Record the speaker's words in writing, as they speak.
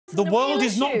to The the world real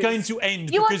is not issues. going to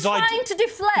end You are because trying to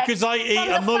deflect because I eat from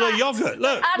a the Muller fact yogurt.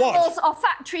 Look, that watch. animals are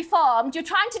factory farmed. You're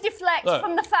trying to deflect Look,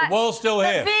 from the fact the world's still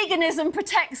that here. veganism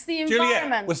protects the Juliet,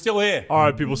 environment. we're still here. All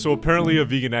right, people, so apparently a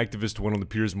vegan activist went on the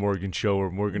Piers Morgan show,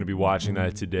 and we're going to be watching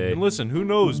that today. And listen, who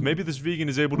knows? Maybe this vegan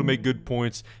is able to make good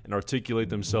points and articulate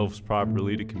themselves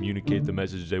properly to communicate the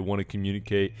message they want to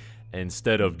communicate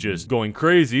instead of just going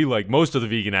crazy like most of the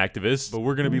vegan activists. But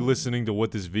we're going to be listening to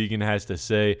what this vegan has to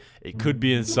say. It could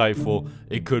be insightful.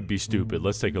 It could be stupid.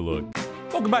 Let's take a look.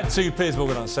 Welcome back to Piers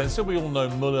Morgan Uncensored. We all know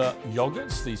Muller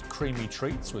yogurts, these creamy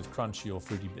treats with crunchy or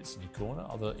fruity bits in your corner.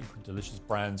 Other equally delicious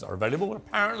brands are available. But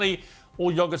apparently,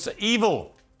 all yogurts are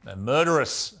evil. They're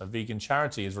murderous. A vegan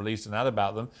charity has released an ad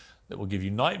about them that will give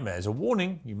you nightmares. A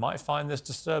warning, you might find this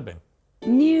disturbing.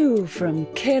 New from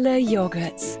Killer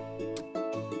Yogurts.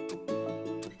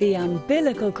 The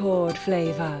umbilical cord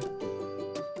flavor.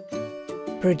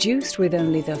 Produced with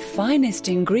only the finest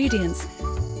ingredients.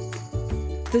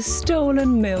 The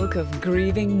stolen milk of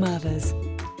grieving mothers.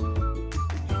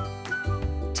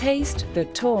 Taste the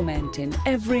torment in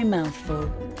every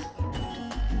mouthful.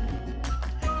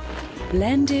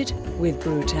 Blended with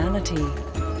brutality.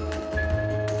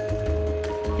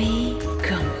 Be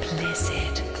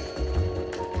complicit.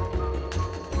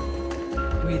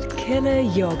 With Killer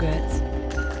Yogurts.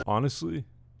 Honestly,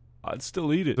 I'd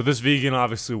still eat it. So this vegan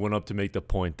obviously went up to make the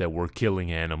point that we're killing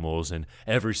animals and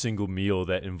every single meal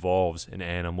that involves an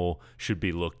animal should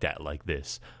be looked at like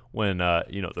this. When,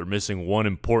 you know, they're missing one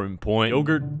important point.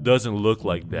 Yogurt doesn't look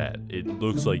like that. It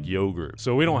looks like yogurt.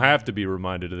 So we don't have to be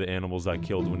reminded of the animals that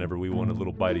killed whenever we want a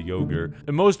little bite of yogurt.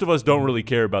 And most of us don't really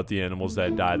care about the animals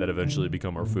that die that eventually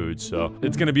become our food. So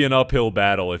it's going to be an uphill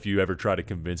battle if you ever try to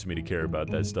convince me to care about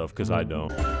that stuff, because I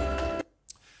don't.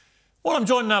 Well, I'm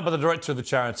joined now by the director of the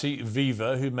charity,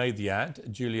 Viva, who made the ad,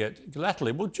 Juliet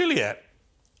Galately. Well, Juliet,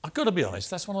 I've got to be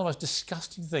honest, that's one of the most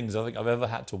disgusting things I think I've ever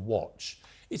had to watch.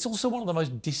 It's also one of the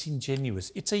most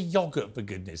disingenuous. It's a yogurt, for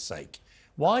goodness sake.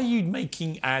 Why are you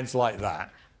making ads like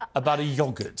that about a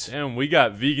yogurt? Damn, we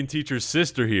got vegan teacher's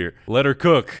sister here. Let her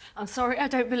cook. I'm sorry, I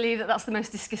don't believe that that's the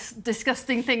most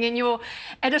disgusting thing in your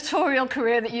editorial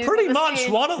career that you've Pretty ever much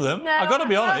seen. one of them, No, I've got to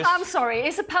be honest. I'm sorry,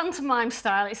 it's a pantomime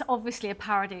style. It's obviously a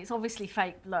parody. It's obviously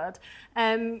fake blood.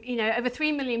 You know, over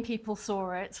 3 million people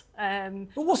saw it. But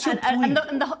what's your point?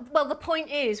 Well, the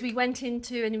point is we went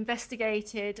into and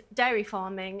investigated dairy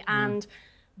farming and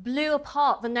blew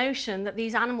apart the notion that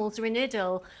these animals are in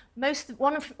idyll.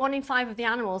 One in 5 of the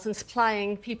animals, and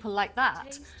supplying people like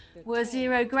that, were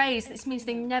zero graze. This means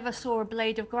they never saw a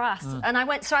blade of grass. And I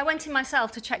went in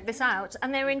myself to check this out,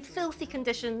 and they were in filthy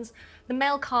conditions. The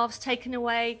male calves taken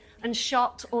away and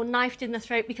shot or knifed in the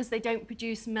throat because they don't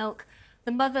produce milk.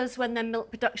 The mothers, when their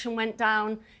milk production went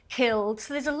down, killed.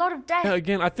 So there's a lot of death. Yeah,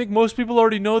 again, I think most people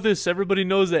already know this. Everybody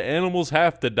knows that animals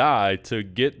have to die to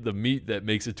get the meat that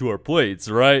makes it to our plates,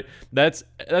 right? That's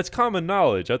common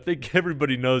knowledge. I think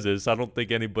everybody knows this. I don't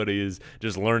think anybody is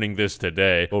just learning this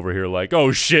today over here like,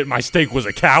 oh shit, my steak was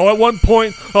a cow at one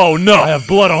point. Oh no, I have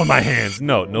blood on my hands.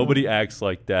 No, nobody acts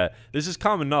like that. This is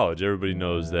common knowledge. Everybody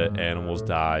knows that animals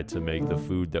die to make the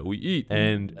food that we eat.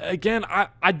 And again,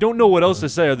 I don't know what else to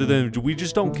say other than we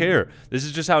just don't care. This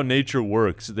is just how nature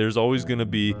works. There's always going to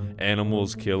be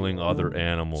animals killing other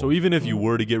animals. So even if you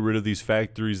were to get rid of these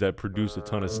factories that produce a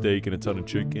ton of steak and a ton of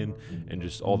chicken and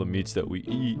just all the meats that we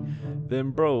eat, then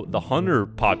bro, the hunter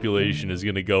population is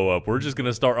going to go up. We're just going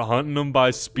to start hunting them by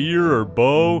spear or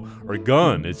bow or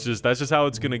gun. That's just how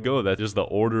it's going to go. That's just the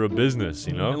order of business,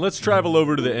 you know? And let's travel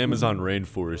over to the Amazon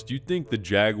rainforest. Do you think the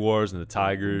jaguars and the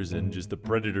tigers and just the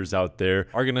predators out there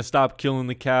are going to stop killing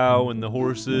the cow and the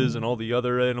horses and all the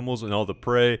other animals and all the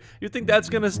prey? You think that's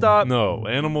going to stop? No,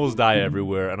 animals die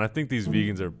everywhere, and I think these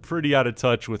vegans are pretty out of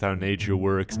touch with how nature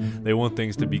works. They want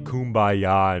things to be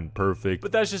kumbaya and perfect,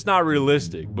 but that's just not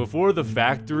realistic. Before the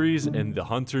factories and the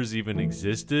hunters even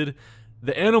existed,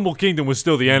 the animal kingdom was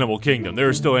still the animal kingdom. There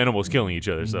were still animals killing each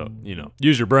other, so, you know,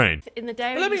 use your brain. In the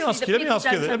dairy, Let me ask you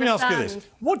this.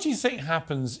 What do you think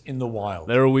happens in the wild?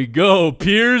 There we go,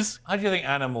 Piers. How do you think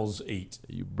animals eat?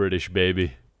 You British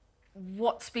baby.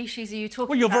 What species are you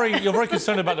talking Well, about? you're very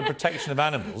concerned about the protection of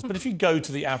animals, but if you go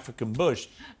to the African bush,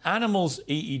 animals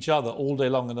eat each other all day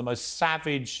long in the most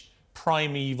savage,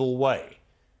 primeval way.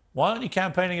 Why aren't you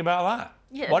campaigning about that?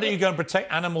 Yeah, Why don't you go and protect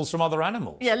animals from other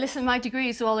animals? Yeah, listen, my degree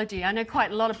is zoology. I know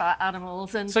quite a lot about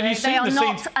animals, and So they are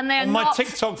not. And they are on my not.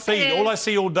 TikTok feed, all I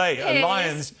see all day are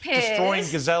lions destroying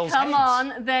gazelles' Come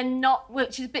heads. on, they're not.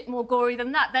 Which is a bit more gory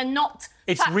than that. They're not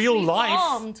It's real life.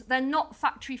 Farmed. They're not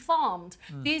factory farmed.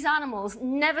 These animals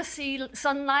never see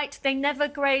sunlight. They never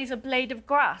graze a blade of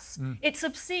grass. It's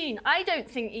obscene. I don't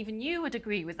think even you would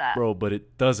agree with that. Bro, but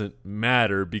it doesn't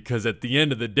matter because at the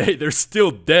end of the day, they're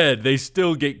still dead. They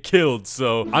still get killed.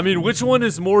 So, I mean, which one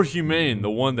is more humane?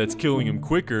 The one that's killing them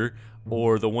quicker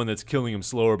or the one that's killing them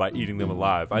slower by eating them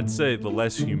alive? I'd say the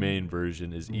less humane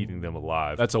version is eating them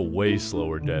alive. That's a way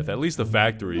slower death. At least the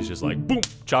factory is just like, boom,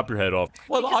 chop your head off.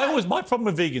 Well, my problem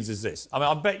with vegans is this. I mean,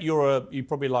 I bet you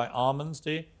probably like almonds,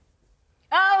 do you?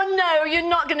 Oh, no, you're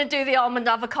not going to do the almond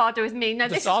avocado with me. No,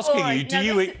 Just this is asking boring. you, do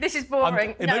you eat... This is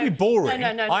boring. It may be boring.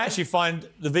 No. I actually find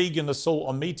the vegan assault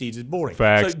on meat eaters boring.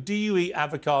 Facts. So do you eat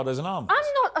avocados and almonds?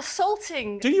 I'm not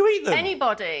assaulting Do you eat them?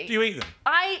 anybody. Do you eat them?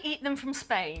 I eat them from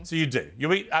Spain. So you do.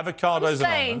 You eat avocados From Spain,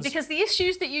 and almonds. because the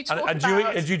issues that you talk and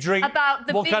about... do you drink... About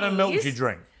the what kind of milk do bees, you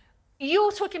drink?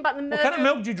 You're talking about the murder... What kind of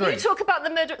milk do you drink? You talk about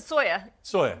the murder... Soya.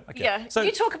 Soya, okay. Yeah, So,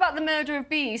 you talk about the murder of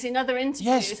bees in other interviews.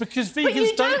 yes, because but vegans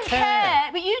you don't care.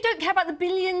 But you don't care about the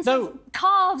billions No. of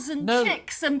calves and No.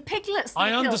 chicks and piglets. that I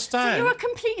are killed. understand. So you're a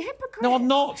complete hypocrite. No, I'm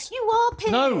not. You are,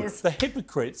 Piers. No, the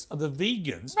hypocrites are the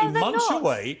vegans No, who they're munch not.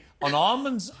 away on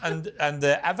almonds and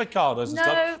their avocados and No.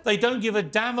 stuff. They don't give a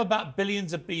damn about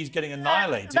billions of bees getting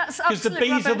annihilated that's because the absolute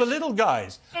bees are the rubbish. little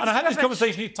guys. And I It's had this rubbish.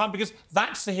 conversation each time because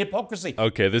that's the hypocrisy.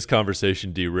 Okay, this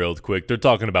conversation derailed quick. They're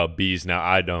talking about bees now.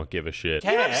 I don't give a shit.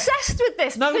 You're obsessed with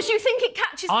this No. because you think it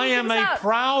catches I am vegans a out.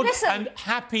 proud Listen, and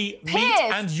happy meat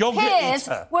Piers, and yogurt Piers,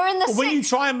 eater. we're in the But when you sixth-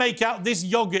 try and make out this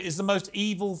yogurt is the most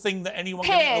evil thing that anyone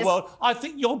can eat in Piers, the world, I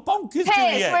think you're bonkers, Piers,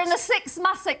 Juliet. we're in the sixth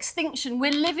mass extinction.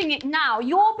 We're living it now.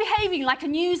 You're behaving like a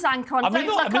news anchor on I'm in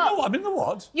Don't the, Look Up. I'm in the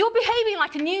what? You're behaving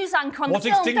like a news anchor on What the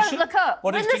film extinction? Don't Look Up.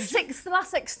 What We're in the extinction? sixth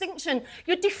mass extinction.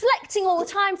 You're deflecting all the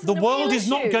time from The the world real is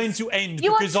not issues. going to end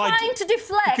You because are I trying to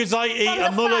deflect because I eat from a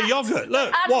the Muller fact yogurt.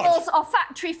 Look, that what? animals are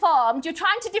factory farmed. You're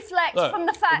trying to deflect Look, from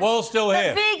the fact the world's still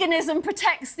that here. veganism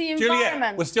protects the Juliet,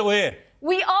 environment. we're still here.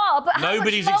 We are, but how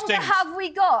Nobody's much longer extinct. have we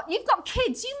got? You've got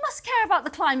kids. You must care about the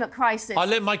climate crisis. I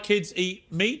let my kids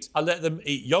eat meat. I let them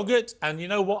eat yogurt. And you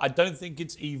know what? I don't think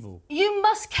it's evil. You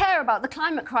must care about the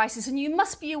climate crisis, and you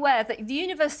must be aware that the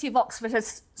University of Oxford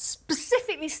has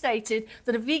specifically stated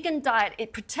that a vegan diet,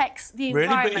 it protects the Really?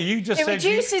 environment. But you just it said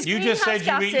reduces you just said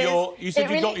you eat greenhouse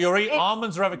gases. you eat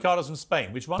almonds or avocados from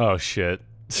Spain. Which one? Oh, shit.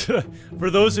 For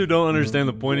those who don't understand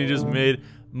the point he just made,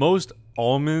 most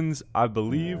almonds, I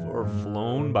believe, are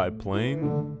flown by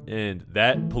plane, and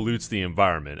that pollutes the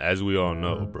environment, as we all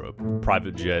know, bro.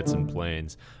 Private jets and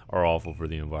planes are awful for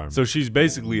the environment. So she's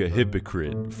basically a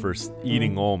hypocrite for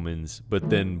eating almonds, but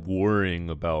then worrying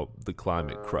about the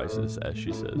climate crisis, as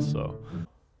she says, so.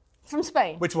 From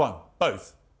Spain. Which one?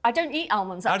 Both. I don't eat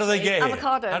almonds, How do actually. they get here?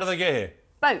 Avocados. How do they get here?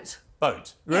 Boat.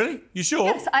 Boat. Really? You sure?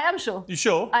 Yes, I am sure. You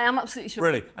sure? I am absolutely sure.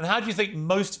 Really? And how do you think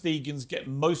most vegans get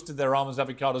most of their almonds and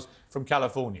avocados from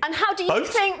California? And how do you Boat?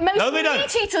 think most No, they don't.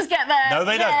 meat eaters get their No,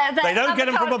 they don't. their They don't get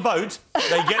them from a avocado? boat. They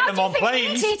get How them do you on think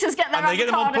planes. meat eaters get their and they get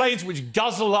them on avocados? planes which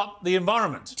guzzle up the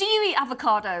environment. Do you eat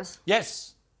avocados?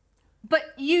 Yes. But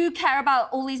you care about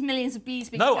all these millions of bees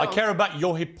being No, I killed. care about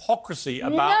your hypocrisy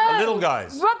about the little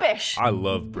guys. Rubbish. I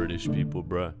love British people,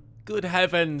 bruh. Good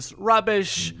heavens,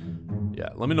 rubbish. Yeah,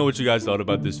 let me know what you guys thought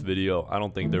about this video. I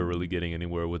don't think they're really getting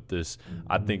anywhere with this.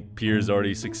 I think Piers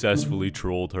already successfully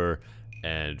trolled her,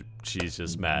 and she's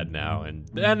just mad now.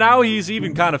 And now he's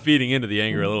even kind of feeding into the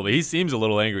anger a little bit. He seems a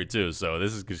little angry too, so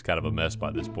this is just kind of a mess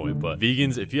by this point. But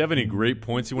vegans, if you have any great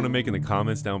points you want to make in the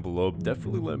comments down below,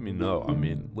 definitely let me know. I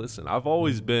mean, listen, I've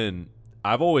always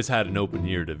had an open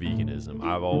ear to veganism.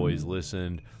 I've always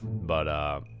listened, but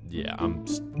yeah, I'm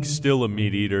still a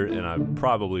meat eater, and I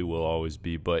probably will always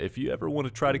be. But if you ever want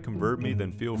to try to convert me,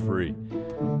 then feel free.